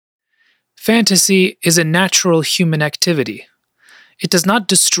Fantasy is a natural human activity. It does not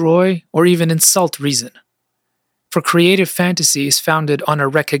destroy or even insult reason. For creative fantasy is founded on a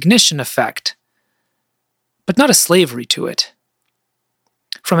recognition of fact, but not a slavery to it.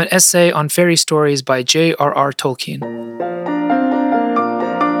 From an essay on fairy stories by J.R.R. Tolkien.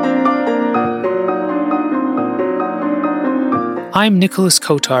 I'm Nicholas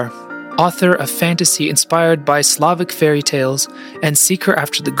Kotar, author of fantasy inspired by Slavic fairy tales and seeker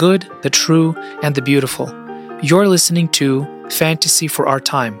after the good, the true, and the beautiful. You're listening to Fantasy for Our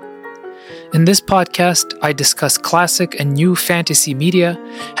Time. In this podcast, I discuss classic and new fantasy media,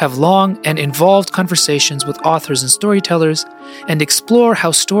 have long and involved conversations with authors and storytellers, and explore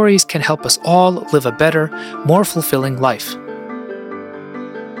how stories can help us all live a better, more fulfilling life.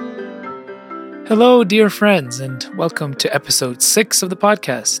 Hello, dear friends, and welcome to episode 6 of the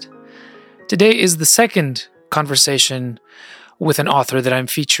podcast. Today is the second conversation with an author that I'm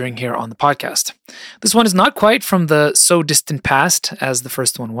featuring here on the podcast. This one is not quite from the so distant past as the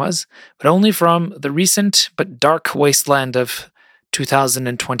first one was, but only from the recent but dark wasteland of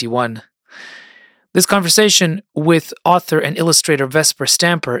 2021. This conversation with author and illustrator Vesper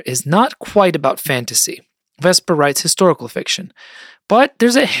Stamper is not quite about fantasy. Vesper writes historical fiction, but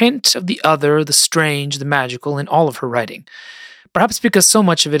there's a hint of the other, the strange, the magical in all of her writing. Perhaps because so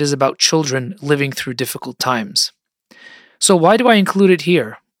much of it is about children living through difficult times. So why do I include it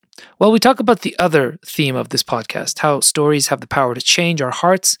here? Well, we talk about the other theme of this podcast, how stories have the power to change our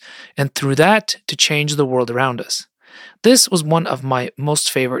hearts, and through that, to change the world around us. This was one of my most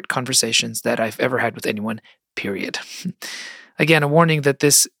favorite conversations that I've ever had with anyone, period. Again, a warning that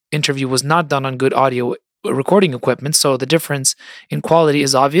this interview was not done on good audio recording equipment, so the difference in quality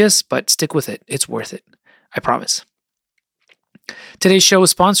is obvious, but stick with it. It's worth it. I promise. Today's show is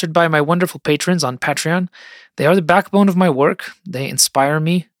sponsored by my wonderful patrons on Patreon. They are the backbone of my work. They inspire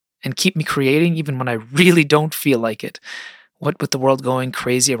me and keep me creating even when I really don't feel like it. What with the world going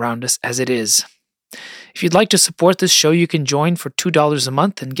crazy around us as it is. If you'd like to support this show, you can join for $2 a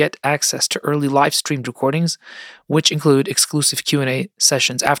month and get access to early live-streamed recordings, which include exclusive Q&A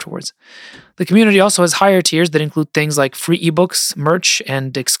sessions afterwards. The community also has higher tiers that include things like free ebooks, merch,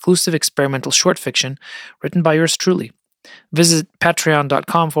 and exclusive experimental short fiction written by yours truly. Visit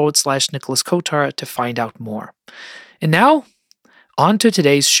patreon.com/Nicholas Kotar to find out more. And now, on to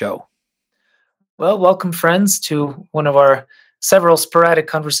today's show. Well, welcome, friends, to one of our several sporadic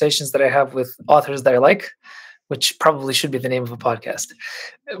conversations that I have with authors that I like, which probably should be the name of a podcast.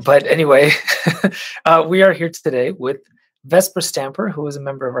 But anyway, we are here today with Vesper Stamper, who is a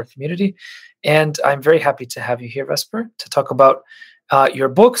member of our community. And I'm very happy to have you here, Vesper, to talk about your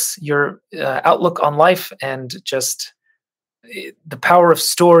books, your outlook on life, and just the power of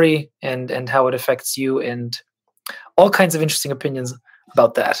story and how it affects you, and all kinds of interesting opinions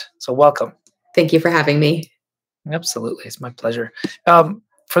about that. So welcome. Thank you for having me. Absolutely. It's my pleasure.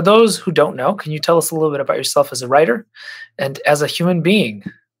 For those who don't know, can you tell us a little bit about yourself as a writer and as a human being?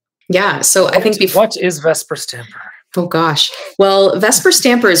 Yeah. So I think what is Vesper Stamper? Oh gosh. Well, Vesper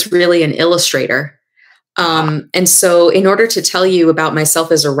Stamper is really an illustrator. And so in order to tell you about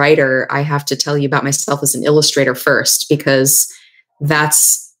myself as a writer, I have to tell you about myself as an illustrator first, because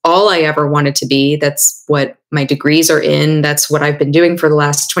that's all I ever wanted to be. That's what my degrees are in. That's what I've been doing for the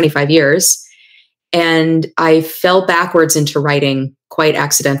last 25 years. And I fell backwards into writing quite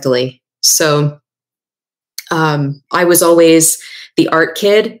accidentally. So I was always the art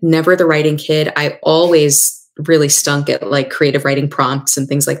kid, never the writing kid. I always really stunk at like creative writing prompts and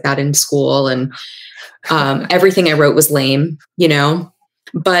things like that in school. And everything I wrote was lame,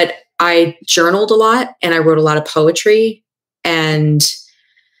 but I journaled a lot and I wrote a lot of poetry and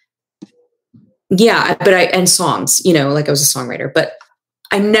and songs, like I was a songwriter, but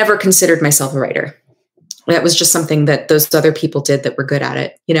I never considered myself a writer. That was just something that those other people did that were good at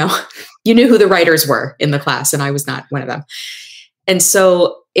it. You knew who the writers were in the class and I was not one of them. And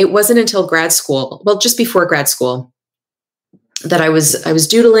so it wasn't until grad school, well, just before grad school, that I was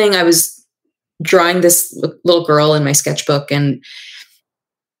doodling. I was drawing this little girl in my sketchbook. And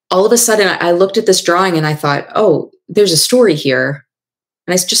all of a sudden I looked at this drawing and I thought, oh, there's a story here.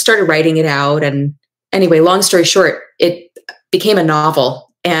 And I just started writing it out. And anyway, long story short, it became a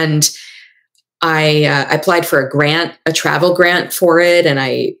novel. And I applied for a travel grant for it. And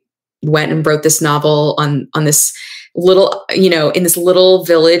I went and wrote this novel on this little, in this little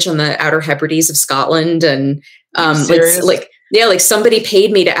village on the Outer Hebrides of Scotland. And like somebody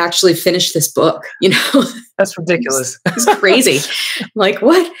paid me to actually finish this book, That's ridiculous. It's crazy. Like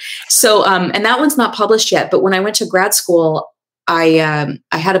what? So, and that one's not published yet, but when I went to grad school, I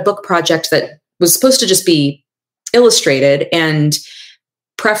had a book project that was supposed to just be illustrated, and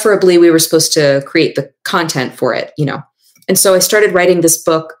preferably we were supposed to create the content for it, And so I started writing this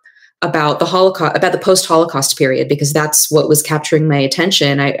book about the Holocaust, about the post-Holocaust period, because that's what was capturing my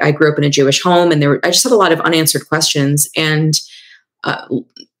attention. I grew up in a Jewish home, and I just had a lot of unanswered questions. And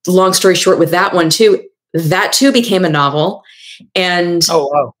long story short, with that one too, that too became a novel. And oh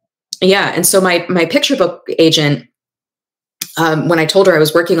wow, yeah. And so my picture book agent, when I told her I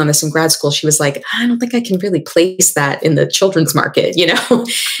was working on this in grad school, she was like, I don't think I can really place that in the children's market,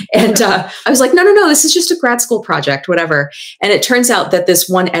 And I was like, no, this is just a grad school project, whatever. And it turns out that this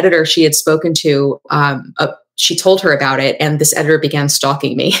one editor she had spoken to, she told her about it, and this editor began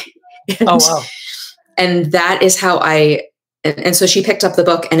stalking me. Oh wow. And that is how and so she picked up the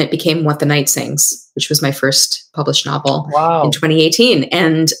book, and it became What the Night Sings, which was my first published novel in 2018.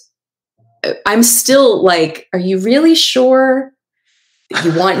 And I'm still like, are you really sure that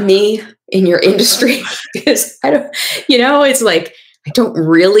you want me in your industry? Because I don't, it's like, I don't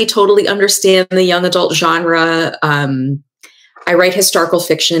really totally understand the young adult genre. I write historical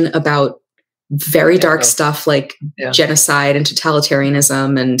fiction about very dark stuff like genocide and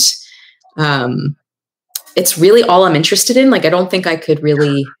totalitarianism. And it's really all I'm interested in. Like, I don't think I could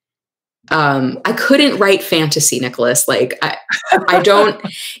really, I couldn't write fantasy, Nicholas. Like I don't,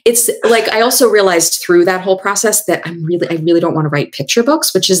 it's like, I also realized through that whole process that I really don't want to write picture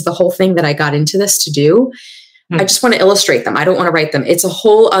books, which is the whole thing that I got into this to do. I just want to illustrate them. I don't want to write them. It's a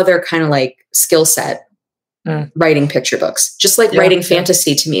whole other kind of like skill set, writing picture books. Just like writing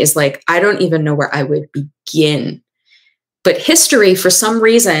fantasy to me is like, I don't even know where I would begin. But history, for some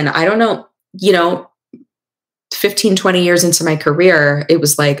reason, I don't know, 15, 20 years into my career, it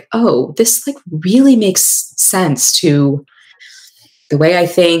was like, oh, this like really makes sense to the way I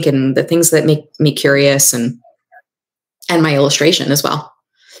think and the things that make me curious, and my illustration as well.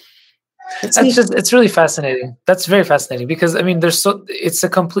 It's really fascinating. That's very fascinating, because I mean, it's a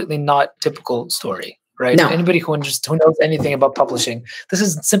completely not typical story, right? No. Anybody who knows anything about publishing, this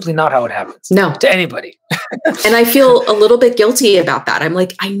is simply not how it happens. No. To anybody. And I feel a little bit guilty about that. I'm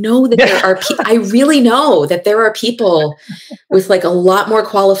like, I know that there are, I really know that there are people with like a lot more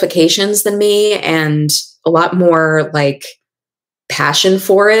qualifications than me, and a lot more like passion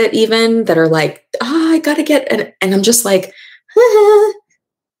for it even, that are like, I gotta get, and I'm just like,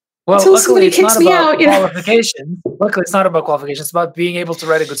 well, until luckily it's kicks not me about out, qualifications. Luckily, it's not about qualifications. It's about being able to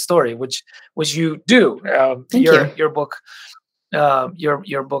write a good story, which you do. Thank you. Your book,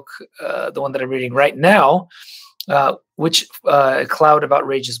 your book, the one that I'm reading right now, which Cloud of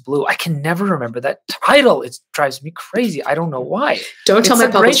Outrageous Blue. I can never remember that title. It drives me crazy. I don't know why. Don't tell my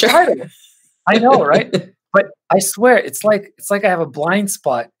publisher. I know, right? But I swear, it's like I have a blind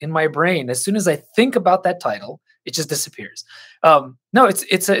spot in my brain. As soon as I think about that title, it just disappears. No,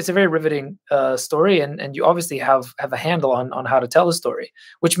 it's a very riveting story, and you obviously have a handle on how to tell a story,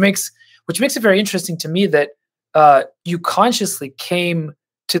 which makes it very interesting to me that you consciously came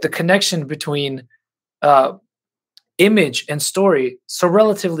to the connection between image and story so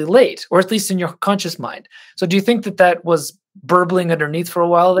relatively late, or at least in your conscious mind. So do you think that was burbling underneath for a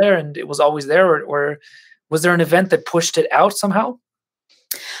while there, and it was always there, or was there an event that pushed it out somehow?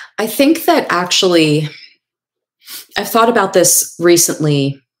 I think that actually, I've thought about this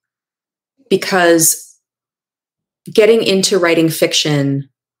recently, because getting into writing fiction,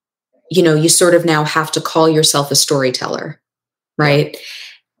 you sort of now have to call yourself a storyteller, right?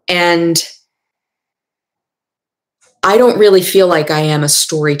 And I don't really feel like I am a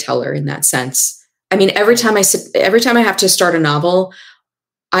storyteller in that sense. I mean, every time I have to start a novel,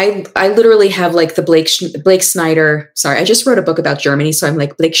 I literally have like the Blake Snyder. Sorry, I just wrote a book about Germany, so I'm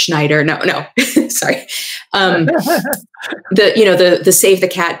like Blake Schneider. No, sorry. The Save the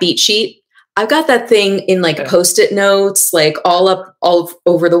Cat beat sheet. I've got that thing in like Post-it notes, like all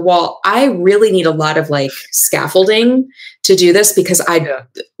over the wall. I really need a lot of like scaffolding to do this, because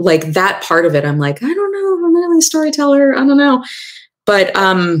like that part of it. I'm like, I don't know, I'm really a storyteller. I don't know, but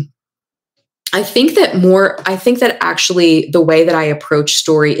I think that actually the way that I approach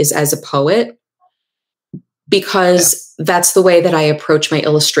story is as a poet, because that's the way that I approach my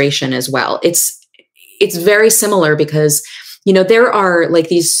illustration as well. It's very similar, because, there are like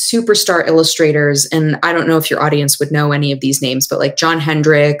these superstar illustrators, and I don't know if your audience would know any of these names, but like John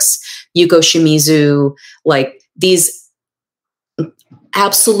Hendricks, Yuko Shimizu, like these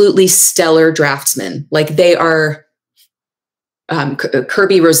absolutely stellar draftsmen. Like they are,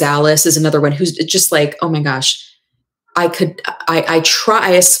 Kirby Rosales is another one who's just like, oh my gosh, I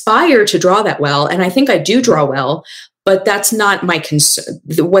aspire to draw that well. And I think I do draw well, but that's not my concern.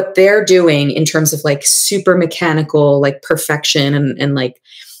 What they're doing in terms of like super mechanical, like perfection and like,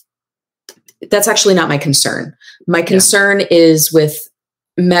 that's actually not my concern. My concern is with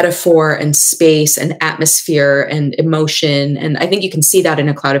metaphor and space and atmosphere and emotion. And I think you can see that in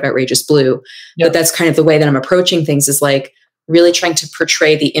A Cloud of Outrageous Blue. Yep. But that's kind of the way that I'm approaching things, is like really trying to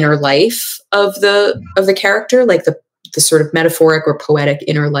portray the inner life of the character, like the sort of metaphoric or poetic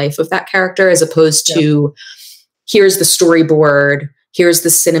inner life of that character, as opposed to here's the storyboard, here's the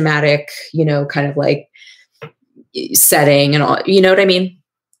cinematic, kind of like setting and all, you know what I mean?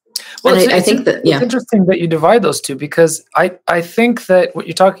 Well, I think that, it's interesting that you divide those two, because I think that what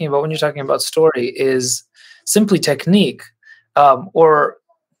you're talking about when you're talking about story is simply technique, or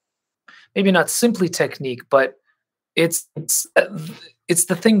maybe not simply technique, but it's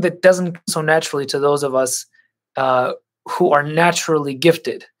the thing that doesn't come so naturally to those of us who are naturally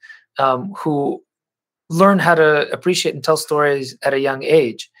gifted, who learn how to appreciate and tell stories at a young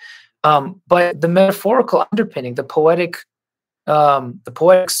age. But the metaphorical underpinning, the poetic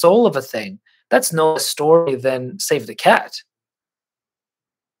soul of a thing, that's no story than Save the Cat.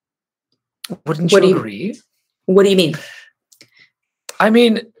 Wouldn't you agree? What do you mean? I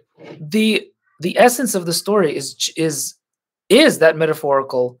mean, the essence of the story is that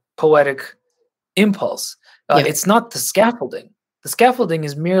metaphorical, poetic impulse. It's not the scaffolding. The scaffolding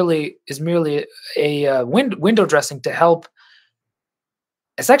is merely a window dressing to help.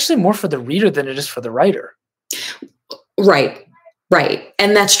 It's actually more for the reader than it is for the writer. Right.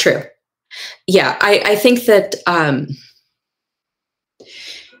 And that's true. Yeah. I think that,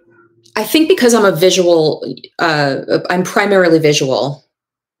 I think because I'm a visual, I'm primarily visual.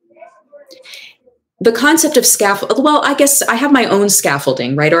 The concept of scaffold, well, I guess I have my own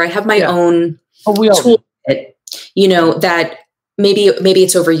scaffolding, right? Or I have my own tool, that maybe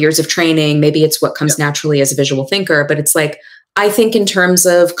it's over years of training. Maybe it's what comes naturally as a visual thinker, but it's like, I think in terms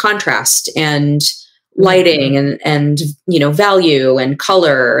of contrast and lighting and value and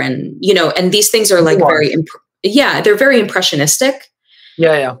color and, and these things are like they're very impressionistic.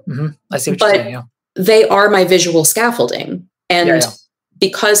 Yeah. Mm-hmm. I see what you're saying. Yeah. They are my visual scaffolding. And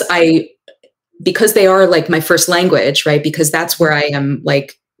because they are like my first language, right? Because that's where I am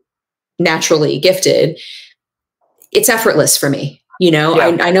like naturally gifted. It's effortless for me.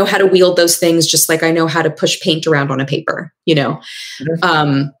 I know how to wield those things just like I know how to push paint around on a paper,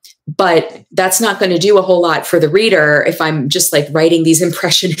 Mm-hmm. But that's not going to do a whole lot for the reader if I'm just like writing these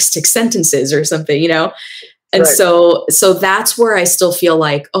impressionistic sentences or something, And so that's where I still feel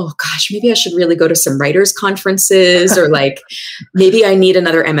like, oh gosh, maybe I should really go to some writers' conferences, or like maybe I need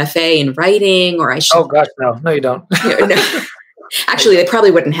another MFA in writing, or I should. Oh gosh, no, you don't. No. Actually, they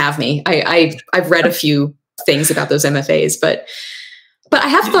probably wouldn't have me. I've read a few things about those MFAs, but I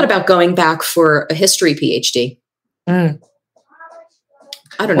have thought about going back for a history PhD.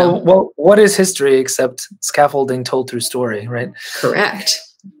 I don't know. Well, what is history except scaffolding told through story, right? Correct.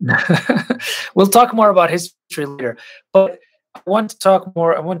 We'll talk more about history later, but I want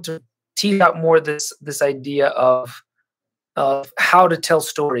to tease out more this idea of how to tell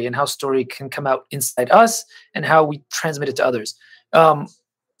story and how story can come out inside us and how we transmit it to others.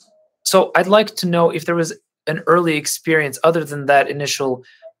 So I'd like to know if there was an early experience other than that initial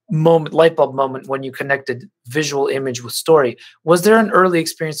light bulb moment when you connected visual image with story. Was there an early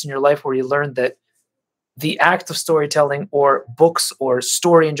experience in your life where you learned that the act of storytelling or books or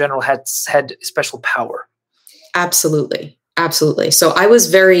story in general had special power? Absolutely. So I was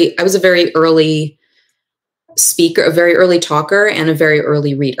a very early speaker, a very early talker, and a very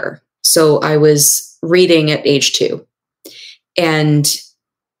early reader. So I was reading at age 2, and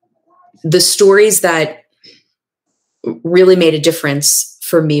the stories that really made a difference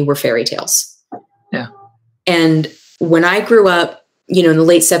for me were fairy tales. Yeah. And when I grew up, in the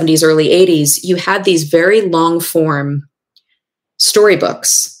late 70s, early 80s, you had these very long form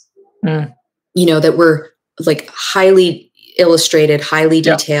storybooks, that were like highly illustrated, highly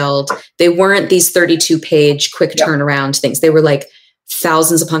detailed. They weren't these 32-page quick turnaround things. They were like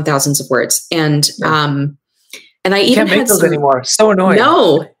thousands upon thousands of words. And I even can't make those anymore. So annoying.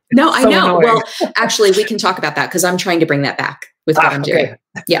 No, I know. Annoying. Well, actually, we can talk about that because I'm trying to bring that back with what I'm doing.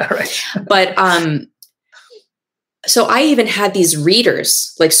 Yeah. Right. But so I even had these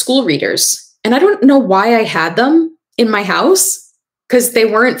readers, like school readers, and I don't know why I had them in my house because they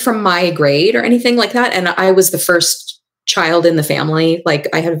weren't from my grade or anything like that. And I was the first child in the family. Like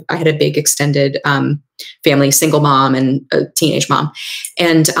I had a big extended family, single mom and a teenage mom.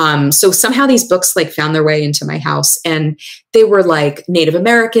 And so somehow these books like found their way into my house, and they were like Native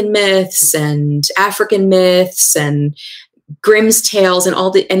American myths and African myths and Grimm's tales and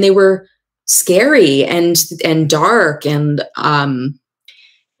and they were scary and dark. And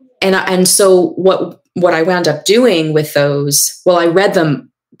so what I wound up doing with those, well, I read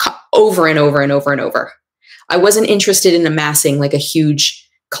them over and over and over and over. I wasn't interested in amassing like a huge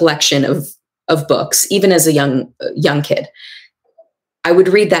collection of books, even as a young kid. I would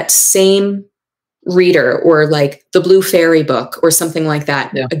read that same reader, or like the Blue Fairy book or something like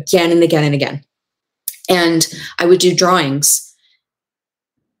that, again and again and again. And I would do drawings.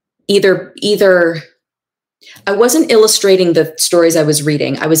 Either I wasn't illustrating the stories I was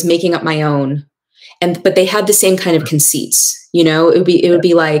reading. I was making up my own. But they had the same kind of conceits, you know. It would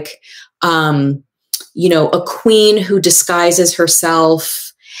be like, you know, a queen who disguises herself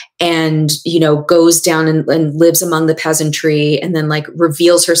and, you know, goes down and lives among the peasantry, and then like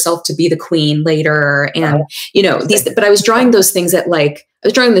reveals herself to be the queen later. And, you know, but I was drawing those things at like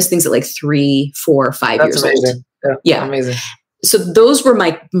 3, 4, 5 years amazing. old. Yeah. Amazing. So those were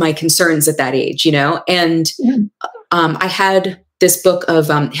my concerns at that age, you know. And I had this book of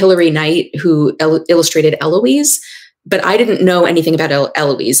Hilary Knight, who illustrated Eloise, but I didn't know anything about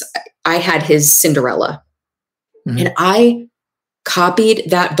Eloise. I had his Cinderella. And I copied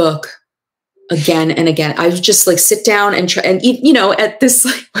that book again and again. I would just like sit down and try, and you know, at this,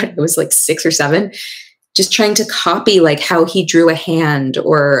 like, it was like 6 or 7, just trying to copy like how he drew a hand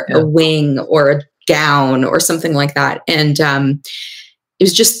or a wing or a gown or something like that. And it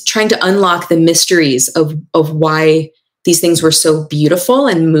was just trying to unlock the mysteries of why these things were so beautiful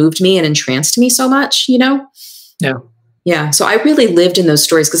and moved me and entranced me so much, you know? Yeah. Yeah. So I really lived in those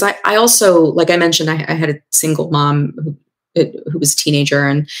stories, because I also, like I mentioned, I had a single mom who was a teenager,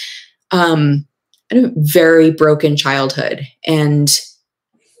 and I had a very broken childhood. And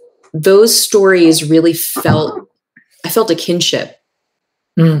those stories really I felt a kinship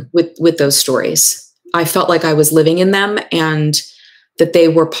with those stories. I felt like I was living in them, and that they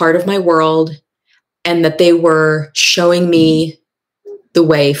were part of my world, and that they were showing me the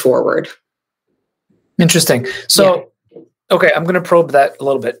way forward. Interesting. So, okay, I'm going to probe that a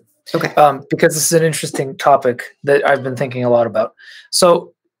little bit. Okay. Because this is an interesting topic that I've been thinking a lot about.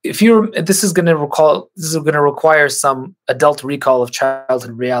 So, this is going to require some adult recall of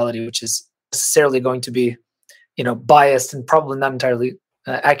childhood reality, which is necessarily going to be, you know, biased and probably not entirely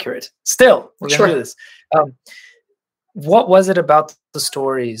accurate. Still, we're going to do this. What was it about the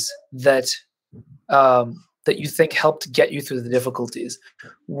stories that you think helped get you through the difficulties?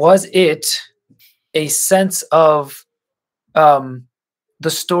 Was it a sense of the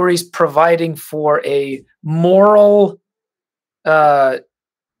stories providing for a moral, what's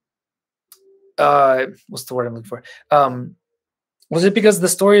the word I'm looking for? Was it because the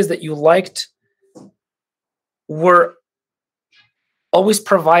stories that you liked were always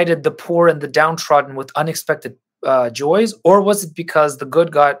provided the poor and the downtrodden with unexpected joys, or was it because the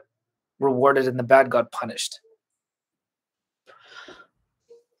good got rewarded and the bad got punished?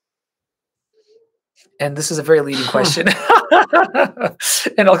 And this is a very leading question.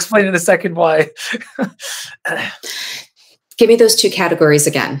 And I'll explain in a second why. Give me those 2 categories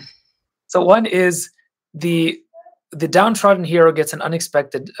again. So one is the downtrodden hero gets an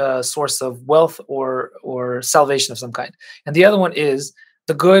unexpected source of wealth or salvation of some kind. And the other one is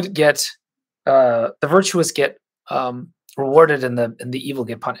the good get, the virtuous get rewarded and the evil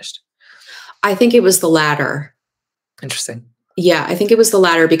get punished. I think it was the latter. Interesting. Yeah, I think it was the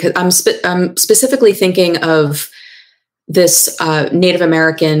latter, because I'm specifically thinking of this Native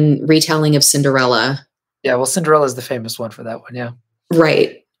American retelling of Cinderella. Yeah, well, Cinderella is the famous one for that one, yeah.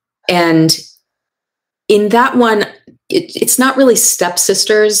 Right. And in that one, it's not really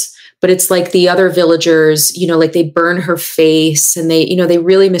stepsisters, but it's like the other villagers, you know, like they burn her face and they, you know, they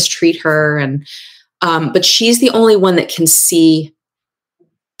really mistreat her. And but she's the only one that can see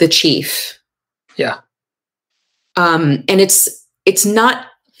the chief. Yeah. And it's not,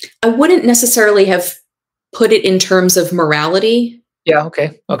 I wouldn't necessarily have put it in terms of morality. Yeah.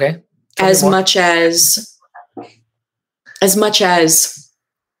 Okay. As much as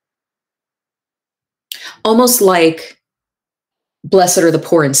almost like blessed are the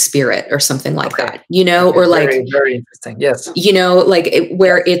poor in spirit or something like that, you know, or like, very, very interesting. Yes. You know, like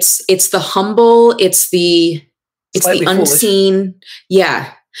where it's the humble, it's the unseen. Foolish.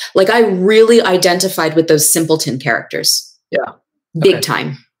 Yeah. Like I really identified with those simpleton characters. Yeah. Big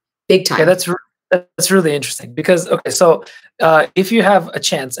time. Yeah, that's really interesting because, so if you have a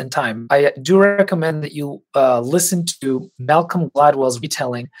chance and time, I do recommend that you listen to Malcolm Gladwell's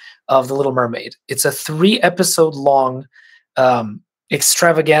retelling of The Little Mermaid. It's a 3-episode long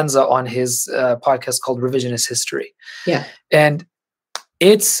extravaganza on his podcast called Revisionist History. Yeah. And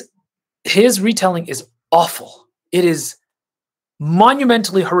his retelling is awful. It is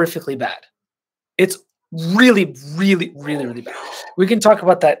monumentally, horrifically bad. It's really, really, really, really bad. We can talk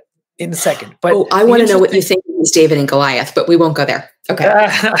about that in a second. But I want to know what you think is David and Goliath, but we won't go there. Okay.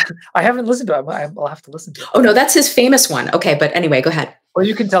 I haven't listened to it. I'll have to listen to it. Oh, no, that's his famous one. Okay, but anyway, go ahead. Well,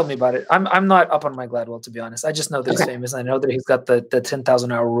 you can tell me about it. I'm not up on my Gladwell, to be honest. I just know that he's famous. I know that he's got the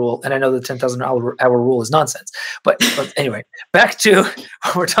 10,000 hour rule, and I know the 10,000 hour rule is nonsense. But anyway, back to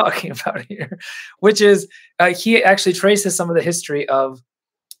what we're talking about here, which is he actually traces some of the history of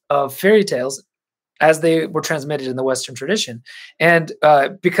fairy tales as they were transmitted in the Western tradition, and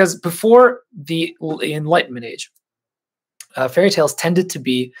because before the Enlightenment age, fairy tales tended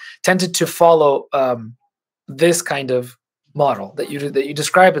to follow this kind of model that you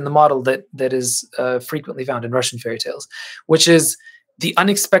describe in the model that is frequently found in Russian fairy tales, which is the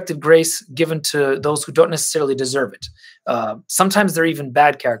unexpected grace given to those who don't necessarily deserve it. Sometimes they're even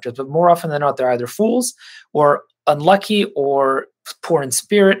bad characters, but more often than not, they're either fools or unlucky or poor in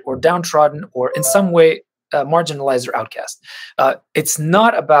spirit or downtrodden or in some way marginalized or outcast. It's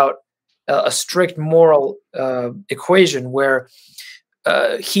not about a strict moral equation where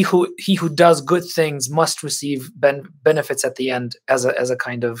he who does good things must receive benefits at the end as a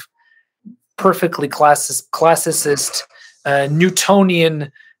kind of perfectly classicist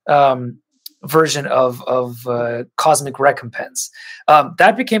Newtonian version of cosmic recompense.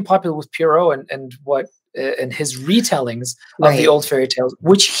 That became popular with Perrault and his retellings of the old fairy tales,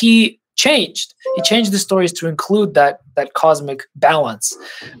 which he changed. He changed the stories to include that cosmic balance.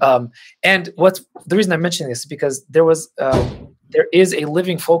 And the reason I'm mentioning this is because there is a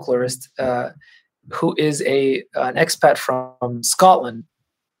living folklorist who is an expat from Scotland.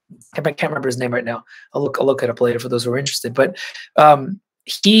 I can't remember his name right now. I'll look it up later for those who are interested. But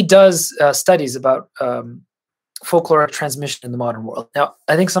he does studies about folkloric transmission in the modern world. Now,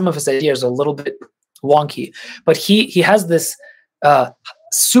 I think some of his ideas are a little bit wonky, but he has this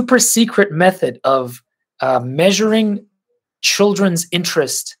super secret method of measuring children's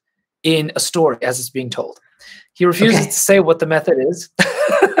interest in a story as it's being told. He refuses to say what the method is,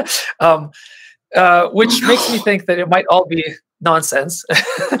 which makes me think that it might all be nonsense.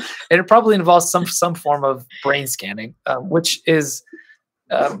 And it probably involves some form of brain scanning, which is,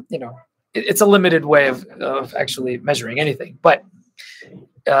 it's a limited way of actually measuring anything. But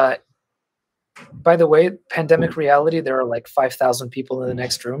by the way, pandemic reality, there are like 5,000 people in the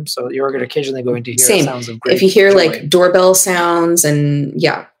next room. So you're occasionally going to hear sounds of great if you hear joy. Like doorbell sounds and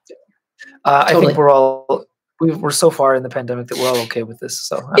totally. I think we're so far in the pandemic that we're all okay with this.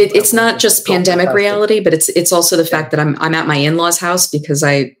 So it's not just pandemic reality, but it's also the fact that I'm at my in-laws' house because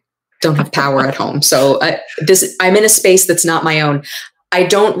I don't have power at home. So I'm in a space that's not my own. I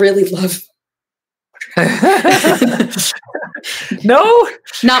don't really love. No,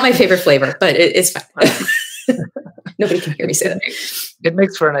 not my favorite flavor, but it's fine. Nobody can hear me say that. It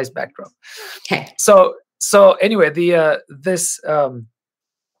makes for a nice backdrop. Okay. So anyway, this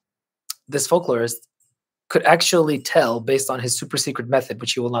folklorist could actually tell, based on his super secret method,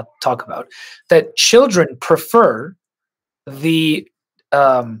 which he will not talk about, that children prefer the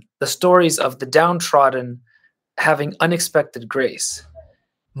stories of the downtrodden having unexpected grace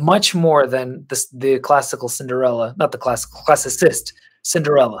much more than the classical Cinderella, not the classicist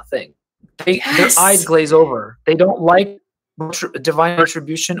Cinderella thing. Their eyes glaze over. They don't like divine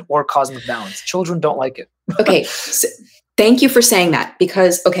retribution or cosmic balance. Children don't like it. Okay. So thank you for saying that,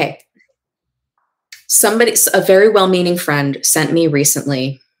 because, a very well-meaning friend sent me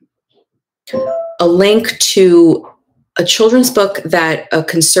recently a link to a children's book that a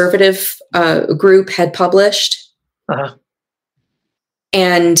conservative group had published. Uh-huh.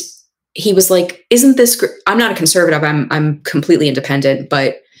 And he was like, isn't this, I'm not a conservative, I'm completely independent,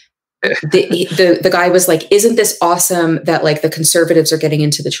 but the guy was like, isn't this awesome that like the conservatives are getting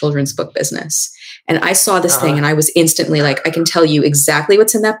into the children's book business? And I saw this thing and I was instantly like, I can tell you exactly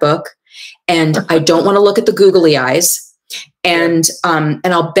what's in that book. And I don't want to look at the googly eyes. And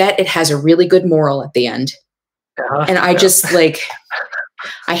I'll bet it has a really good moral at the end. And I just like,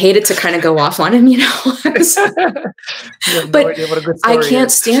 I hated to kind of go off on him, but I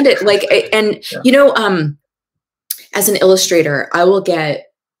can't stand it. Like, as an illustrator, I will get,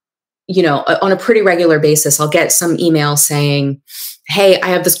 on a pretty regular basis, I'll get some email saying, hey, I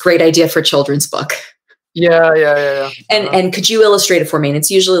have this great idea for a children's book. Yeah. And could you illustrate it for me? And it's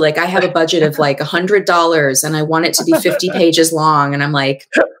usually like, I have a budget of like $100 and I want it to be 50 pages long. And I'm like,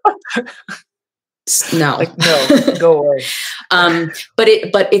 no, go away. But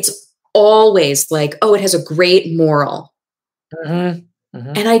it's always like, oh, it has a great moral. Mm-hmm.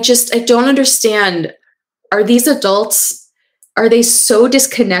 Mm-hmm. And I don't understand. Are these adults, are they so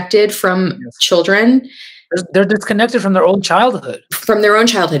disconnected from children? They're disconnected from their own childhood.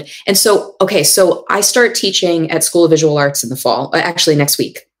 And so, so I start teaching at School of Visual Arts in the fall, actually next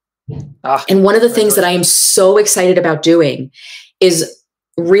week. And one of the things that I am so excited about doing is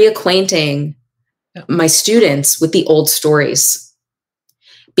reacquainting my students with the old stories.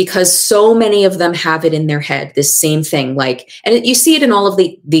 because so many of them have it in their head, this same thing. Like, and you see it in all of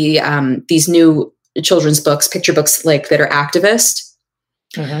these new children's books, picture books, like that are activist.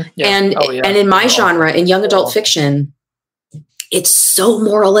 Mm-hmm. Yeah. And in my genre, in young adult fiction, it's so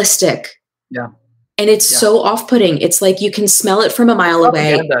moralistic. Yeah. And it's so off-putting. It's like you can smell it from a mile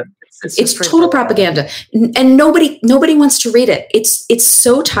away. It's total propaganda. And nobody wants to read it. It's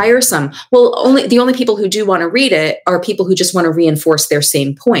so tiresome. Well, the only people who do want to read it are people who just want to reinforce their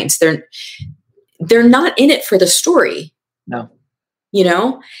same points. They're not in it for the story. No. You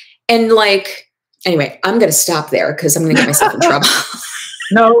know? And like, anyway, I'm going to stop there because I'm going to get myself in trouble.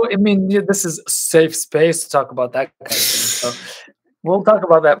 No, I mean, this is a safe space to talk about that kind of thing. So we'll talk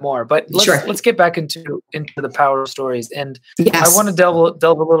about that more. But let's get back into the power of stories. And I want to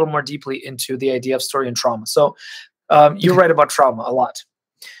delve a little more deeply into the idea of story and trauma. So you write about trauma a lot.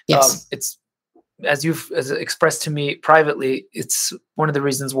 Yes. It's, as you've expressed to me privately, it's one of the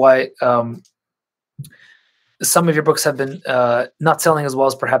reasons why some of your books have been not selling as well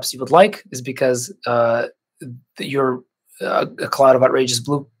as perhaps you would like, is because you're A Cloud of Outrageous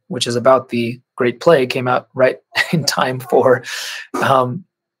Blue, which is about the Great Plague, came out right in time for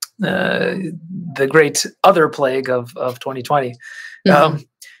the great other plague of 2020,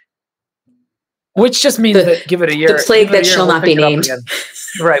 which just means that give it a year. The plague that shall not be named.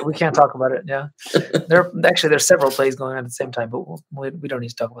 Right, we can't talk about it. Yeah, there's several plagues going on at the same time, but we don't need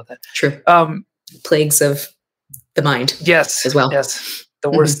to talk about that. True. Plagues of the mind. Yes, as well. Yes,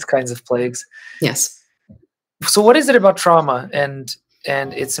 the worst kinds of plagues. Yes. So what is it about trauma and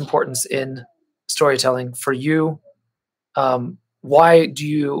its importance in storytelling for you? Why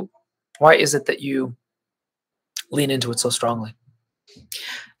is it that you lean into it so strongly?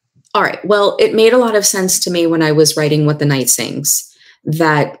 All right. Well, it made a lot of sense to me when I was writing What the Night Sings,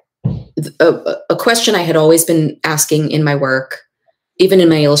 that a question I had always been asking in my work, even in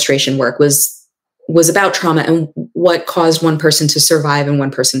my illustration work, was about trauma and what caused one person to survive and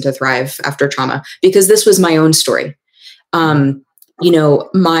one person to thrive after trauma, because this was my own story.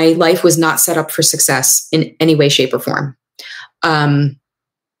 My life was not set up for success in any way, shape, or form. Not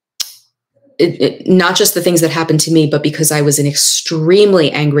just the things that happened to me, but because I was an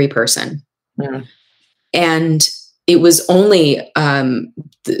extremely angry person. Mm-hmm. And it was only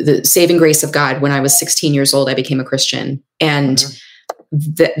the saving grace of God when I was 16 years old, I became a Christian. And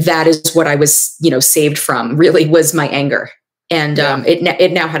that is what I was, saved from, really, was my anger. And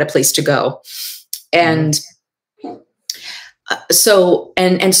it now had a place to go. And so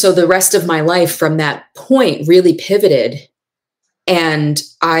the rest of my life from that point really pivoted. And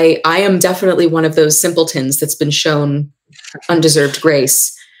I am definitely one of those simpletons that's been shown undeserved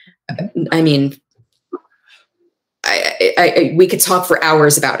grace. I mean, we could talk for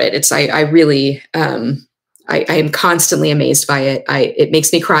hours about it. I am constantly amazed by it. It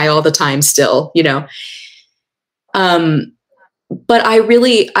makes me cry all the time still, but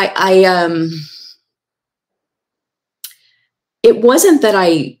it wasn't that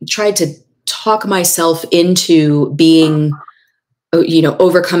I tried to talk myself into being,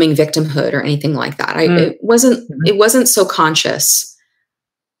 overcoming victimhood or anything like that. It wasn't so conscious,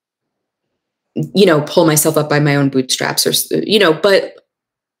 pull myself up by my own bootstraps but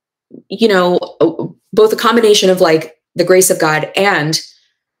both a combination of like the grace of God and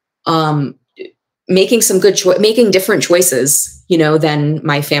making making different choices, than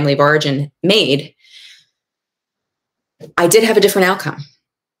my family of origin made, I did have a different outcome.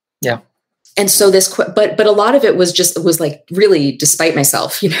 Yeah. And so but a lot of it was like really despite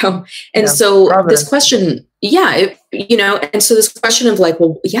myself, and so this question, and so this question of like,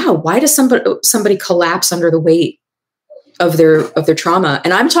 well, why does somebody collapse under the weight of their trauma?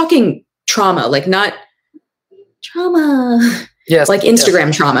 And I'm talking trauma, like not trauma, like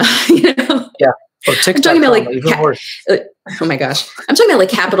Instagram trauma, Yeah. Or TikTok. I'm talking about trauma, like, oh my gosh, I'm talking about like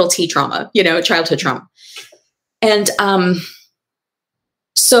capital T trauma, childhood trauma. And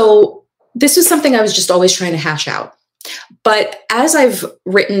so this was something I was just always trying to hash out. But as I've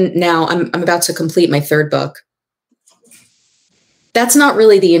written now, I'm about to complete my third book. That's not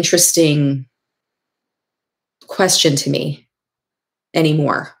really the interesting question to me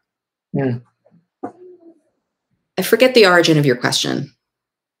anymore. Yeah. I forget the origin of your question.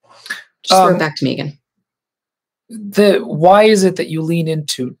 Just throw it back to me again. Why is it that you lean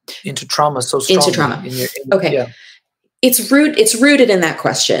into trauma so strongly? Into trauma. Okay. Yeah. It's rooted in that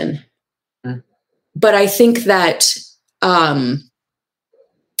question. Mm. But I think that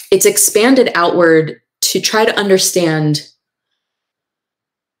it's expanded outward to try to understand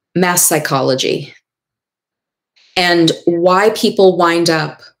mass psychology and why people wind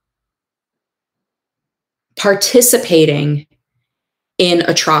up participating in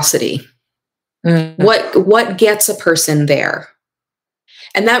atrocity. Mm-hmm. What gets a person there?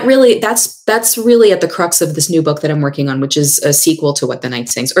 And that's really at the crux of this new book that I'm working on, which is a sequel to What the Night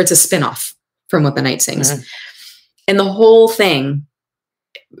Sings, or it's a spinoff from What the Night Sings. Mm-hmm. And the whole thing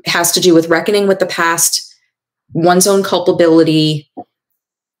has to do with reckoning with the past, one's own culpability,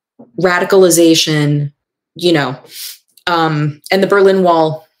 radicalization, and the Berlin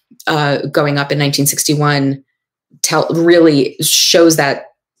Wall going up in 1961 really shows that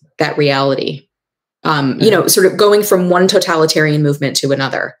reality. Sort of going from one totalitarian movement to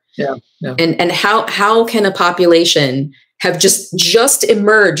another. Yeah. And how can a population have just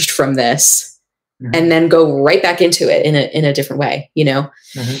emerged from this and then go right back into it in a different way,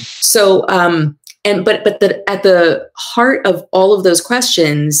 So, but at the heart of all of those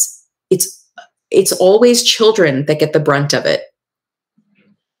questions, it's always children that get the brunt of it.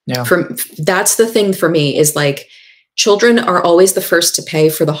 Yeah. That's the thing for me, is like, children are always the first to pay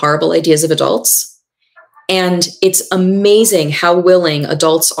for the horrible ideas of adults. And it's amazing how willing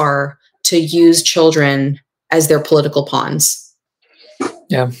adults are to use children as their political pawns.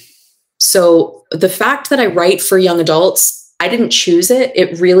 Yeah. So the fact that I write for young adults, I didn't choose it.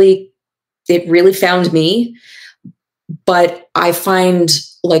 It really found me. But I find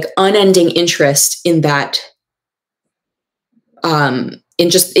like unending interest in that, in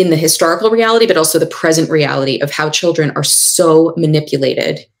the historical reality, but also the present reality of how children are so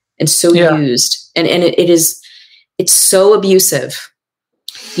manipulated and so used. And it's so abusive,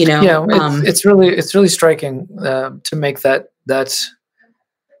 Yeah, it's really striking to make that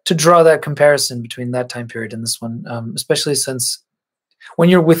to draw that comparison between that time period and this one, especially since when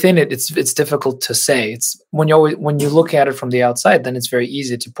you're within it, it's difficult to say. It's when you look at it from the outside, then it's very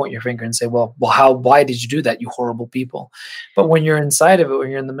easy to point your finger and say, well, why did you do that, you horrible people? But when you're inside of it, when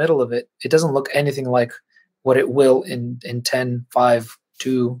you're in the middle of it, it doesn't look anything like what it will in 10, 5,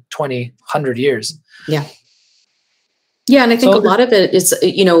 2, 20, 100 years. Yeah. Yeah. And I think a lot of it is,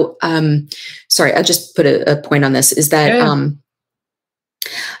 sorry, I just put a point on this, is that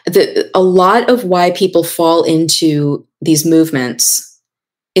a lot of why people fall into these movements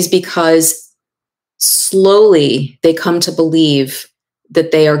is because slowly they come to believe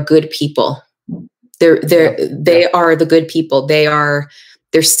that they are good people. They are the good people. They're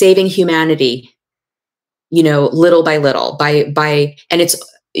saving humanity, little by little, and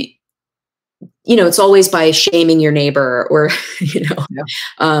it's always by shaming your neighbor or,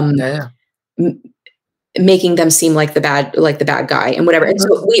 making them seem like the bad guy and whatever. And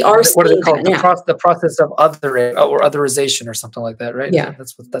so we are what seeing is it called? The process of otherization or something like that, right? Yeah.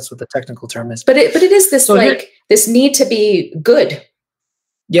 That's what the technical term is. But it is this this need to be good.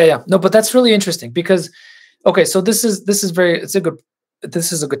 Yeah. No, but that's really interesting because, okay, so this is a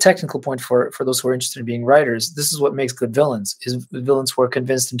good technical point for those who are interested in being writers. This is what makes good villains, is villains who are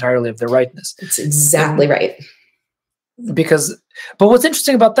convinced entirely of their rightness. It's exactly right. But what's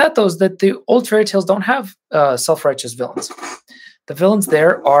interesting about that, though, is that the old fairy tales don't have self-righteous villains. The villains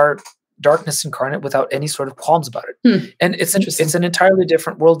there are darkness incarnate without any sort of qualms about it. And it's an entirely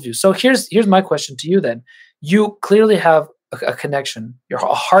different worldview. So here's my question to you then. You clearly have a connection, a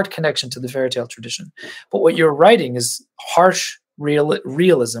heart connection to the fairy tale tradition. But what you're writing is harsh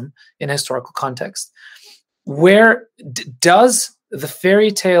realism in a historical context. Where does the fairy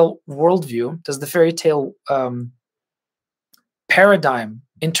tale worldview, does the fairy tale paradigm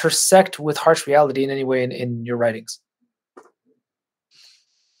intersect with harsh reality in any way in your writings?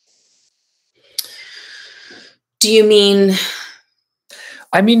 Do you mean?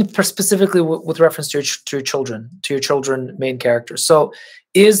 I mean specifically with reference to your children main characters. So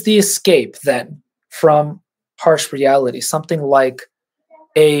is the escape then from harsh reality something like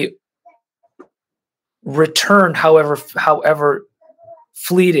a return, however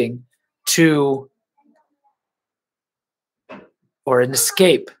fleeting, to, or an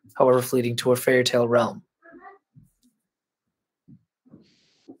escape, however fleeting, to a fairy tale realm?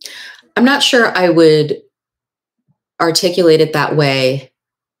 I'm not sure I would articulate it that way,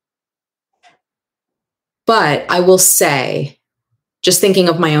 but I will say, just thinking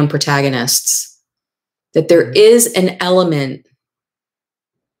of my own protagonists, that there is an element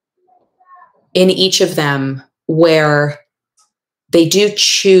in each of them where they do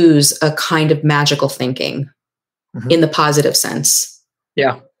choose a kind of magical thinking in the positive sense.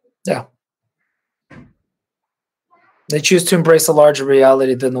 Yeah. They choose to embrace a larger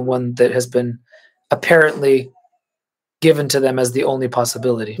reality than the one that has been apparently given to them as the only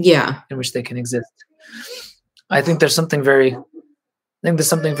possibility in which they can exist. I think there's something very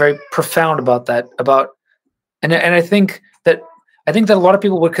profound about that. And I think that a lot of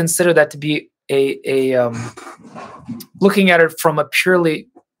people would consider that to be a looking at it from a purely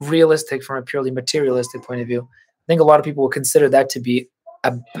realistic, from a purely materialistic point of view, I think a lot of people will consider that to be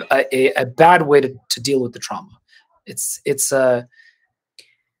a bad way to deal with the trauma. It's a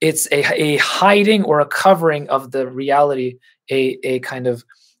hiding or a covering of the reality, a kind of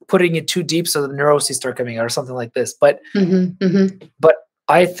putting it too deep so the neuroses start coming out or something like this. But but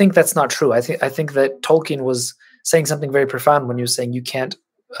I think that's not true. I think that Tolkien was saying something very profound when he was saying you can't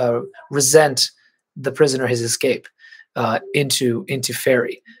resent the prisoner his escape into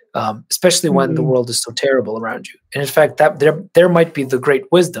fairy, especially when the world is so terrible around you. And in fact, that there might be the great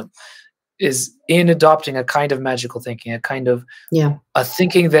wisdom is in adopting a kind of magical thinking, a kind of a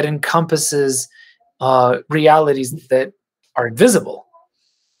thinking that encompasses realities that are invisible.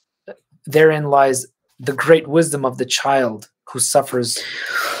 Therein lies the great wisdom of the child who suffers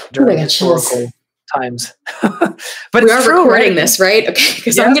during historical times. But we are recording this, right? Okay,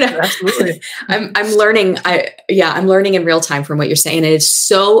 because absolutely. I'm learning. I'm learning in real time from what you're saying. And it's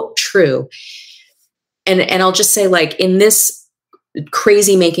so true. And I'll just say, like, in this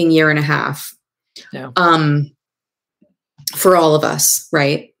crazy making year and a half, for all of us,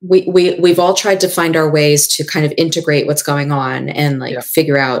 right? We've all tried to find our ways to kind of integrate what's going on and like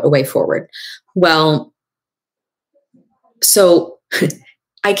figure out a way forward. Well, so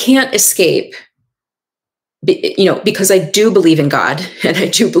I can't escape, because I do believe in God and I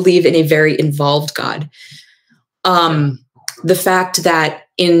do believe in a very involved God. The fact that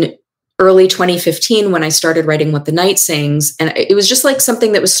in early 2015, when I started writing What the Night Sings, and it was just like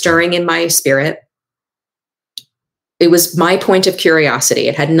something that was stirring in my spirit. It was my point of curiosity.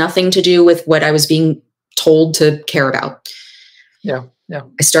 It had nothing to do with what I was being told to care about. Yeah.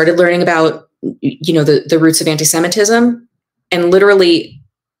 I started learning about, the roots of anti-Semitism, and literally,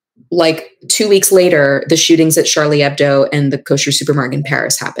 like 2 weeks later, the shootings at Charlie Hebdo and the kosher supermarket in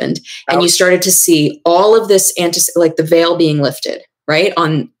Paris happened. And you started to see all of this like the veil being lifted, right?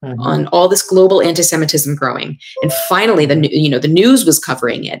 On all this global anti-Semitism growing. And finally, the news was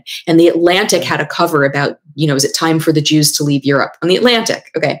covering it. And the Atlantic had a cover about, is it time for the Jews to leave Europe? On the Atlantic.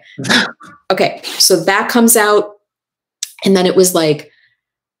 Okay. Okay. So that comes out. And then it was like,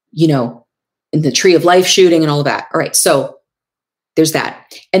 in the Tree of Life shooting and all of that. All right. So there's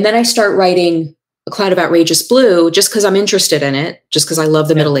that. And then I start writing A Cloud of Outrageous Blue just because I'm interested in it, just because I love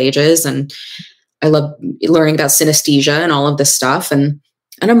the Middle Ages and I love learning about synesthesia and all of this stuff. And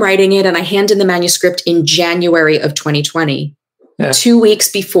I'm writing it, and I hand in the manuscript in January of 2020, 2 weeks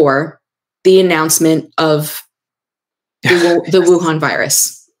before the announcement of the Wuhan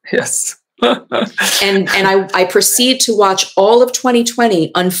virus. Yes. and I proceed to watch all of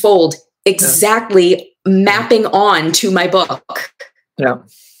 2020 unfold exactly mapping on to my book.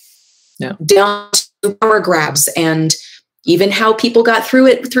 Down to power grabs and even how people got through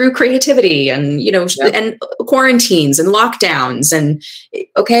it through creativity and, and quarantines and lockdowns. And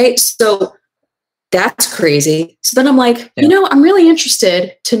so that's crazy. So then I'm like, I'm really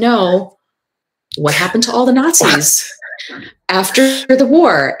interested to know what happened to all the Nazis after the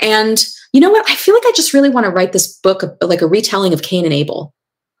war. And you know what? I feel like I just really want to write this book, like a retelling of Cain and Abel.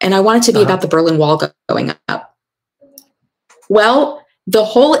 And I want it to be about the Berlin Wall going up. Well, the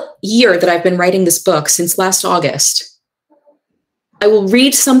whole year that I've been writing this book, since last August, I will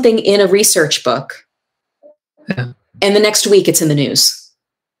read something in a research book, and the next week it's in the news.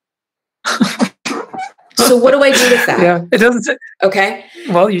 So what do I do with that? Yeah, it doesn't. Okay.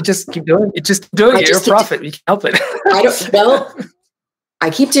 Well, you just keep doing it. You just doing it. You're a prophet. You can't help it. I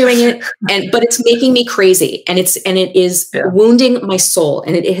keep doing it, but it's making me crazy, and it is wounding my soul,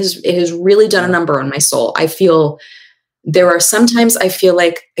 and it has really done a number on my soul. I feel there are sometimes I feel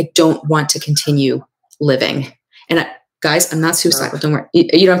like I don't want to continue living, and guys, I'm not suicidal. Don't worry,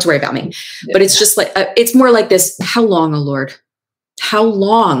 you don't have to worry about me. But it's just like it's more like this. How long, oh Lord? How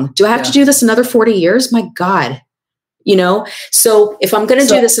long do I have to do this? Another 40 years? My God. So if I'm going to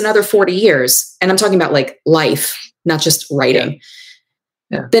do this another 40 years, and I'm talking about like life, not just writing,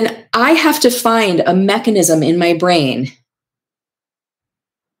 then I have to find a mechanism in my brain.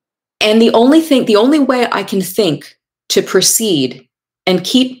 And the only way I can think to proceed and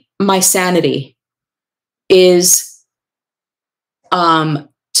keep my sanity is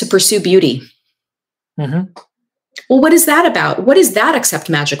to pursue beauty. Mm-hmm. Well, what is that about? What is that except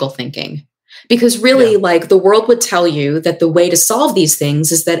magical thinking? Because really, like the world would tell you that the way to solve these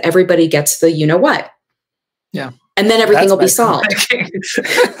things is that everybody gets the what. Yeah. And then everything will be solved.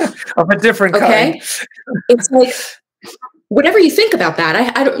 Of a different kind. It's like, whatever you think about that,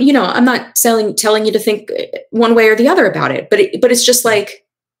 I don't, I'm not telling you to think one way or the other about it, but it's just like,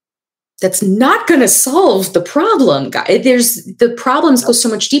 that's not going to solve the problem, guys. The problems go so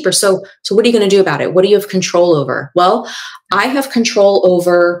much deeper. So what are you going to do about it? What do you have control over? Well, I have control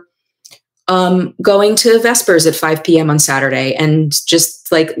over going to Vespers at 5 p.m. on Saturday and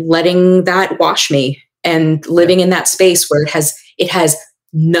just like letting that wash me and living in that space where it has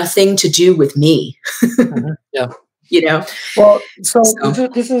nothing to do with me. Yeah. You know? Well, so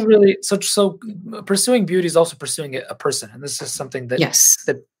this is really, so pursuing beauty is also pursuing a person. And this is something that,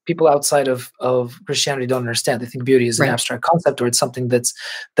 that people outside of Christianity don't understand. They think beauty is an abstract concept, or it's something that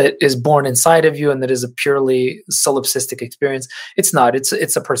is born inside of you and that is a purely solipsistic experience. It's not. It's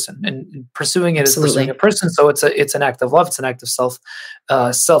a person, and pursuing it is pursuing a person. So it's an act of love. It's an act of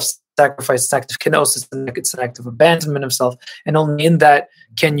self-sacrifice. It's an act of kenosis. It's an act of abandonment of self. And only in that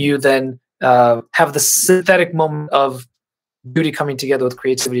can you then have the synthetic moment of beauty coming together with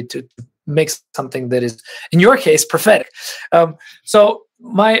creativity to make something that is, in your case, prophetic. So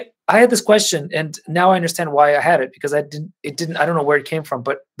I had this question, and now I understand why I had it, because I don't know where it came from.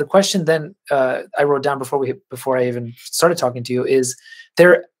 But the question then I wrote down before I even started talking to you is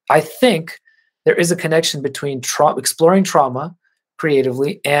I think there is a connection between exploring trauma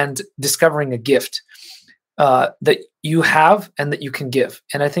creatively and discovering a gift that you have and that you can give.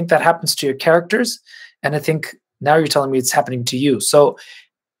 And I think that happens to your characters. And I think now you're telling me it's happening to you. So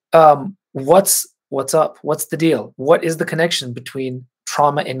what's up? What's the deal? What is the connection between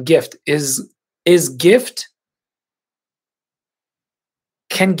trauma and gift?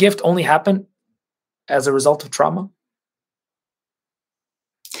 Can gift only happen as a result of trauma?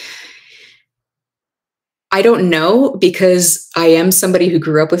 I don't know, because I am somebody who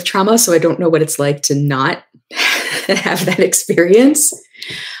grew up with trauma, so I don't know what it's like to not have that experience.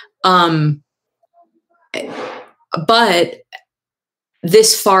 But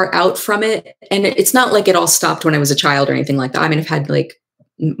this far out from it, and it's not like it all stopped when I was a child or anything like that. I mean, I've had like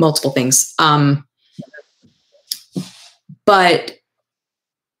multiple things. But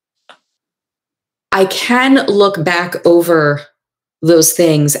I can look back over those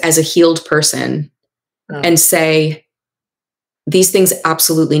things as a healed person and say, these things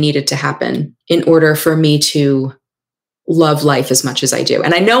absolutely needed to happen in order for me to love life as much as I do.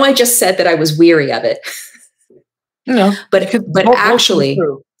 And I know I just said that I was weary of it. No, but actually,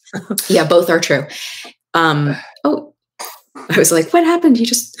 yeah, both are true. I was like, what happened? You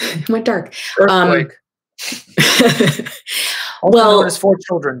just went dark. Earthquake. Well, there's 4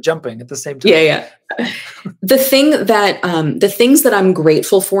 children jumping at the same time. Yeah. The things that I'm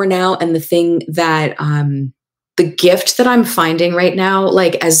grateful for now, and the thing that the gift that I'm finding right now,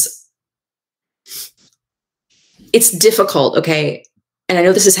 like, as it's difficult, okay, and I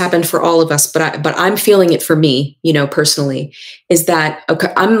know this has happened for all of us, but I'm feeling it for me, personally, is that,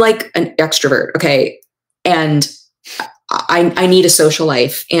 okay, I'm like an extrovert, okay, and I need a social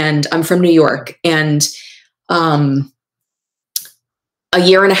life, and I'm from New York, and a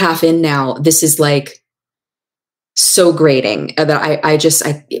year and a half in now, this is like so grating that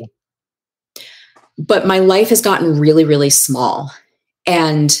but my life has gotten really, really small.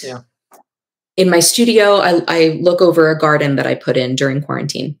 And in my studio, I look over a garden that I put in during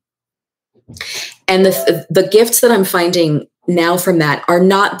quarantine. And the gifts that I'm finding now from that are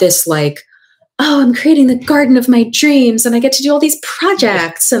not this like, oh, I'm creating the garden of my dreams and I get to do all these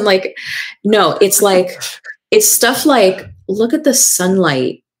projects. And like, no, it's like, it's stuff like, look at the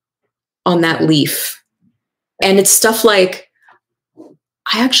sunlight on that leaf. And it's stuff like,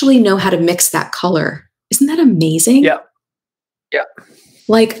 I actually know how to mix that color. Isn't that amazing? Yeah.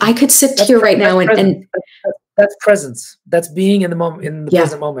 Like, I could sit here right now and that's presence. That's being in the moment, in the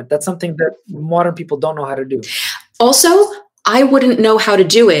present moment. That's something that modern people don't know how to do. Also, I wouldn't know how to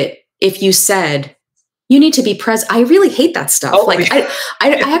do it if you said, you need to be present. I really hate that stuff. I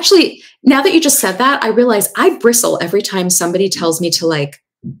actually, now that you just said that, I realize I bristle every time somebody tells me to like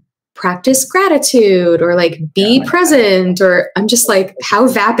practice gratitude or like be present, or I'm just like, how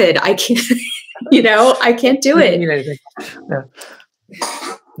vapid. I can't, I can't do it. Yeah.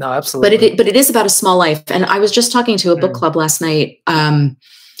 No, absolutely. But it is about a small life. And I was just talking to a book club last night,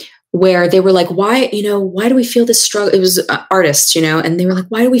 where they were like, why do we feel this struggle? It was artists, and they were like,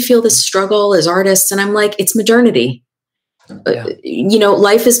 why do we feel this struggle as artists? And I'm like, it's modernity.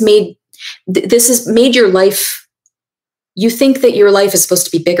 Life is made, this has made your life. You think that your life is supposed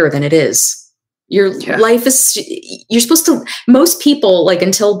to be bigger than it is. Your life is, you're supposed to, most people, like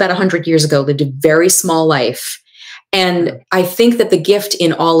until about 100 years ago, lived a very small life. And I think that the gift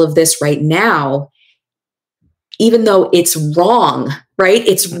in all of this right now, even though it's wrong, right?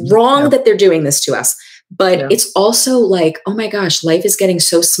 It's wrong that they're doing this to us, but it's also like, oh my gosh, life is getting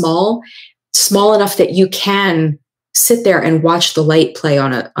so small enough that you can sit there and watch the light play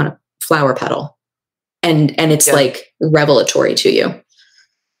on a flower petal, and it's like revelatory to you.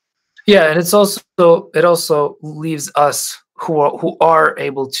 Yeah, and it also leaves us who are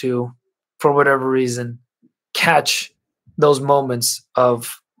able to, for whatever reason, catch those moments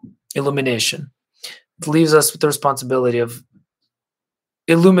of illumination. It leaves us with the responsibility of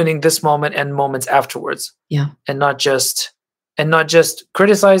illuminating this moment and moments afterwards. Yeah. And not just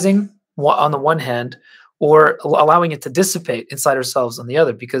criticizing on the one hand, or allowing it to dissipate inside ourselves on the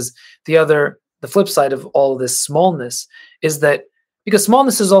other, because the flip side of all this smallness is that, because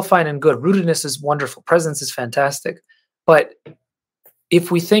smallness is all fine and good, rootedness is wonderful, presence is fantastic, but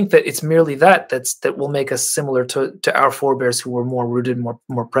if we think that it's merely that will make us similar to our forebears who were more rooted,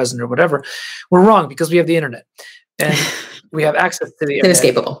 more present, or whatever, we're wrong, because we have the internet and we have access to the internet,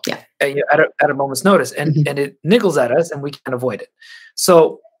 inescapable, at a moment's notice, and it niggles at us, and we can't avoid it.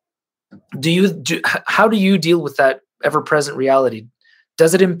 So, how do you deal with that ever-present reality?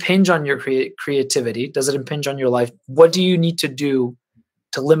 Does it impinge on your creativity? Does it impinge on your life? What do you need to do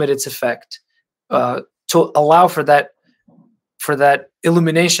to limit its effect, to allow for that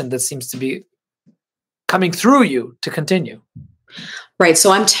illumination that seems to be coming through you to continue? Right.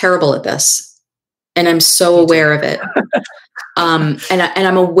 So I'm terrible at this, and I'm so aware of it. And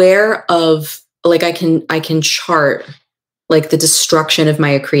I'm aware of, like, I can chart like the destruction of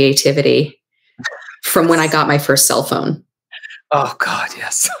my creativity from when I got my first cell phone. Oh God,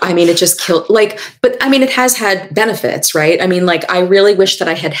 yes. I mean, it just killed, but I mean, it has had benefits, right? I mean, like, I really wish that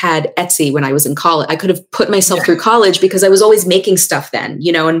I had Etsy when I was in college. I could have put myself through college, because I was always making stuff then,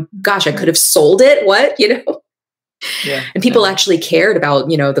 and gosh, I could have sold it. Yeah. And people actually cared about,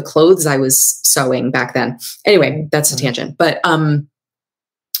 the clothes I was sewing back then. Anyway, that's a tangent, but,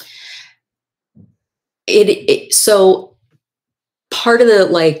 so part of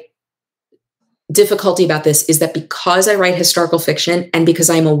the difficulty about this is that because I write historical fiction, and because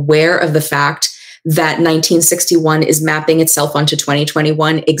I'm aware of the fact that 1961 is mapping itself onto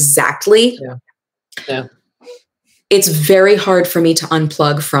 2021 exactly, it's very hard for me to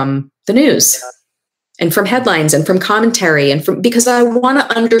unplug from the news and from headlines and from commentary and because I want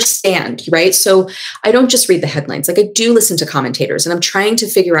to understand, right? So I don't just read the headlines. Like, I do listen to commentators, and I'm trying to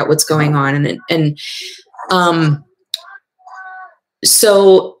figure out what's going on.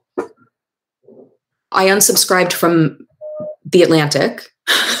 So I unsubscribed from The Atlantic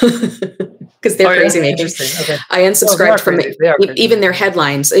because they're crazy makers. Okay. I unsubscribed from even their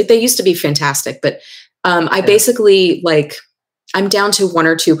headlines. They used to be fantastic, but I basically, I'm down to one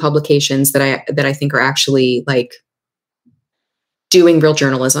or two publications that I think are actually doing real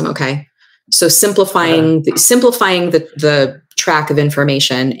journalism. Okay. So simplifying the track of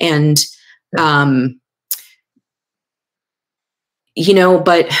information, and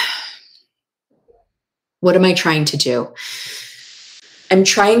but what am I trying to do? I'm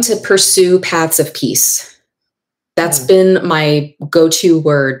trying to pursue paths of peace. That's been my go-to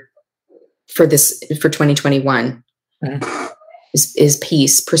word for 2021 is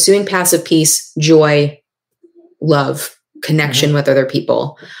peace, pursuing paths of peace, joy, love, connection with other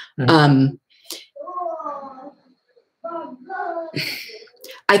people. I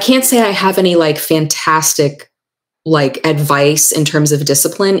can't say I have any fantastic advice in terms of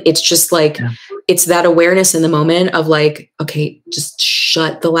discipline. It's just it's that awareness in the moment of okay, just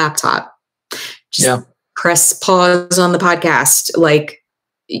shut the laptop, just press pause on the podcast,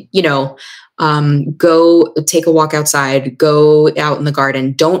 go take a walk outside, go out in the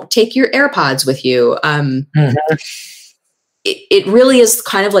garden, don't take your AirPods with you. It really is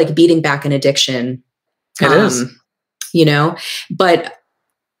kind of like beating back an addiction. It is, but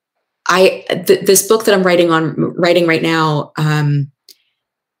this book that I'm writing right now,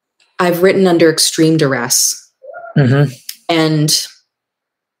 I've written under extreme duress. And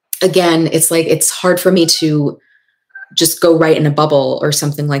again, it's hard for me to just go write in a bubble or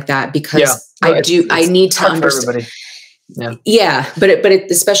something like that, because I need to understand. But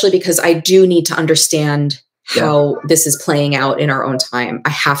especially because I do need to understand how this is playing out in our own time. I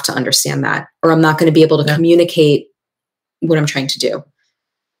have to understand that, or I'm not going to be able to communicate what I'm trying to do.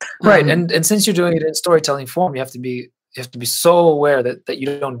 Right. And since you're doing it in storytelling form, you have to be so aware that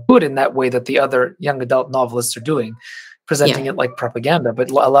you don't do it in that way that the other young adult novelists are doing, presenting it like propaganda, but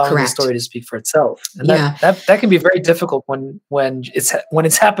allowing the story to speak for itself. And that can be very difficult when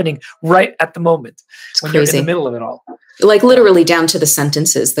it's happening right at the moment, when you're in the middle of it all. Literally down to the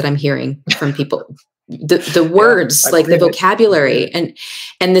sentences that I'm hearing from people, the words, the vocabulary, and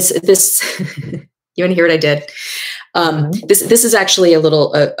this you want to hear what I did? This is actually a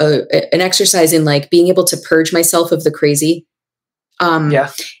little an exercise in being able to purge myself of the crazy.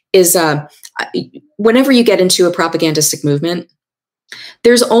 Is whenever you get into a propagandistic movement,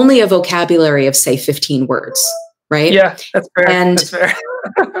 there's only a vocabulary of, say, 15 words, right? Yeah, that's fair. And that's fair.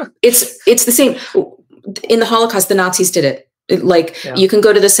 it's the same. In the Holocaust, the Nazis did it. You can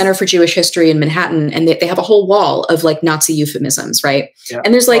go to the Center for Jewish History in Manhattan, and they have a whole wall of like Nazi euphemisms, right? Yeah.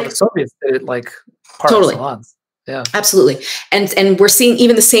 And there's like the Soviets did it like par totally. excellence. Yeah, absolutely. And we're seeing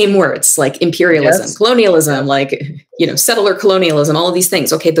even the same words like imperialism, colonialism, like, settler colonialism, all of these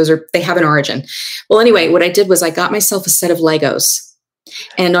things. Okay. They have an origin. Well, anyway, what I did was I got myself a set of Legos,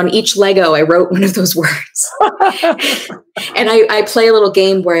 and on each Lego, I wrote one of those words. And I play a little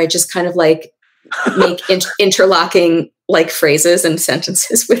game where I just kind of like make interlocking like phrases and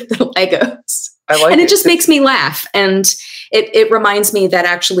sentences with the Legos. And it just makes me laugh. And it reminds me that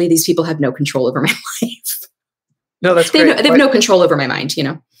actually these people have no control over my life. No, that's great. They have no control over my mind,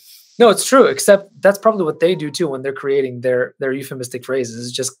 No, it's true. Except that's probably what they do too when they're creating their euphemistic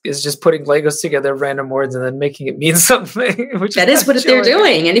phrases. Is just putting Legos together, random words, and then making it mean something. That is what they're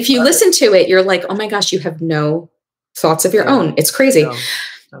doing. And if you listen to it, you're like, oh my gosh, you have no thoughts of your own. It's crazy. No.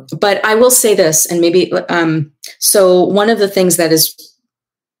 But I will say this, and maybe so one of the things that has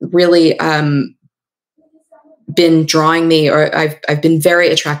really been drawing me, or I've been very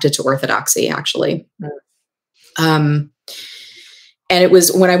attracted to orthodoxy, actually. And it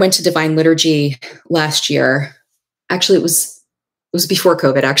was when I went to Divine Liturgy last year. Actually, it was before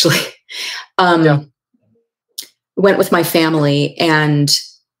COVID, actually. Went with my family and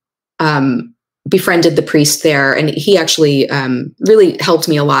befriended the priest there. And he actually really helped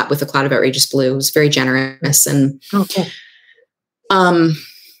me a lot with the Cloud of Outrageous Blue. He was very generous. And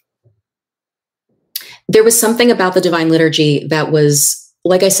there was something about the Divine Liturgy that was,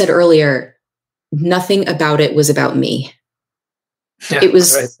 like I said earlier, nothing about it was about me. Yeah, it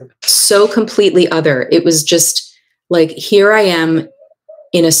was so completely other. It was just like, here I am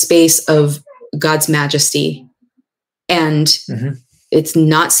in a space of God's majesty. And it's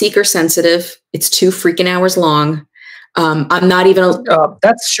not seeker sensitive. It's 2 freaking hours long. I'm not even.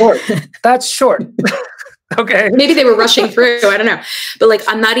 That's short. That's short. Okay. Maybe they were rushing through. I don't know. But like,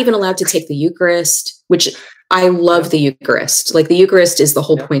 I'm not even allowed to take the Eucharist, which I love the Eucharist. Like the Eucharist is the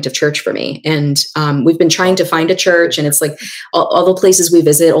whole point of church for me. And we've been trying to find a church, and it's like all the places we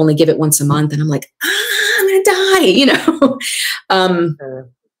visit only give it once a month. And I'm like, I'm going to die,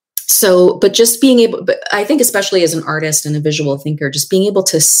 So, but just being able, but I think especially as an artist and a visual thinker, just being able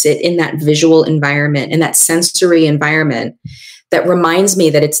to sit in that visual environment, in that sensory environment that reminds me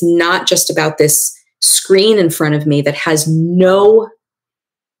that it's not just about this screen in front of me that has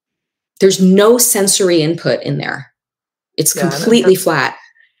there's no sensory input in there. It's completely flat.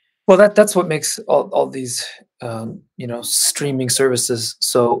 Well, that's what makes all these, streaming services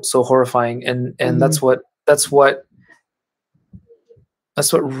so horrifying. And that's what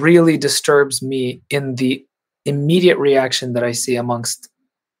really disturbs me in the immediate reaction that I see amongst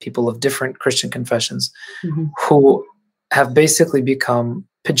people of different Christian confessions who have basically become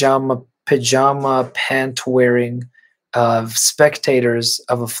pajama pant wearing spectators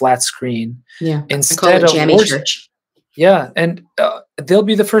of a flat screen. Yeah, instead of jammy church. Yeah, and they'll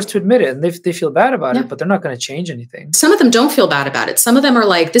be the first to admit it, and they feel bad about it, but they're not going to change anything. Some of them don't feel bad about it. Some of them are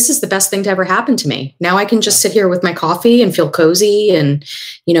like, this is the best thing to ever happen to me. Now I can just sit here with my coffee and feel cozy and,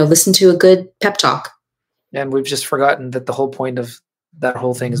 listen to a good pep talk. And we've just forgotten that the whole point of that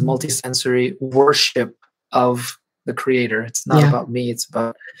whole thing is multisensory worship of the Creator. It's not about me. It's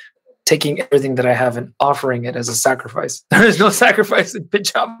about taking everything that I have and offering it as a sacrifice. There is no sacrifice in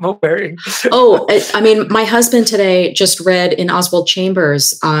pajama wearing. Oh, I mean, my husband today just read in Oswald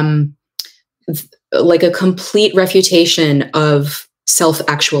Chambers, like a complete refutation of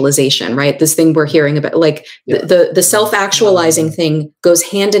self-actualization, right? This thing we're hearing about, like the self-actualizing thing goes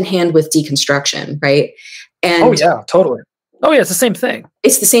hand in hand with deconstruction, right? And oh yeah, totally. Oh yeah, it's the same thing.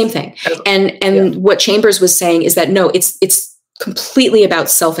 It's the same thing. And what Chambers was saying is that no, it's completely about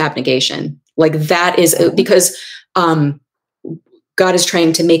self-abnegation. Like that is because God is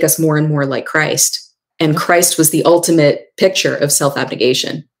trying to make us more and more like Christ. And Christ was the ultimate picture of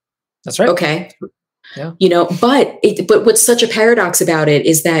self-abnegation. That's right. Okay. Yeah. But what's such a paradox about it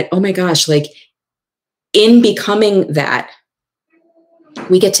is that, oh my gosh, like in becoming that,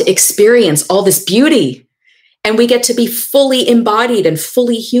 we get to experience all this beauty, and we get to be fully embodied and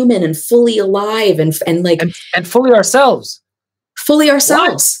fully human and fully alive and fully ourselves. Fully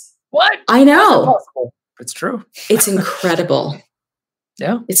ourselves. What? I know. It's true. It's incredible.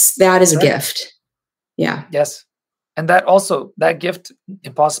 Yeah. That is a gift. Yeah. Yes. And that gift,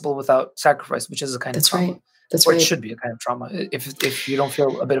 impossible without sacrifice, which is a kind of trauma. Right. That's or right. It should be a kind of trauma. If you don't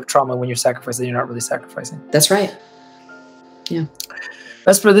feel a bit of trauma when you're sacrificing, then you're not really sacrificing. That's right. Yeah.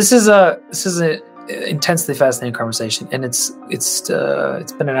 Vesper, this is an intensely fascinating conversation, and it's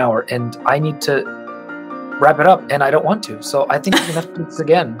been an hour, and I need to wrap it up, and I don't want to. So I think we're gonna have to do this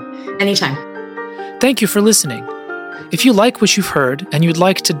again. Anytime. Thank you for listening. If you like what you've heard and you'd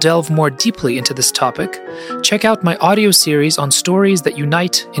like to delve more deeply into this topic, check out my audio series on stories that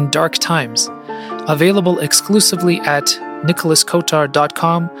unite in dark times, available exclusively at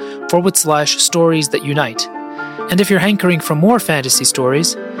nicholaskotar.com/stories that unite. And if you're hankering for more fantasy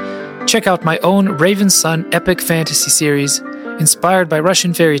stories, check out my own Raven Sun epic fantasy series inspired by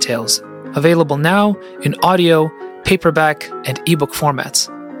Russian fairy tales, available now in audio, paperback, and ebook formats.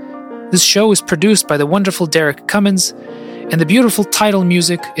 This show is produced by the wonderful Derek Cummins, and the beautiful title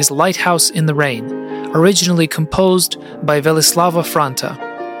music is Lighthouse in the Rain, originally composed by Velislava Franta.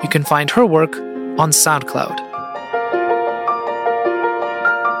 You can find her work on SoundCloud.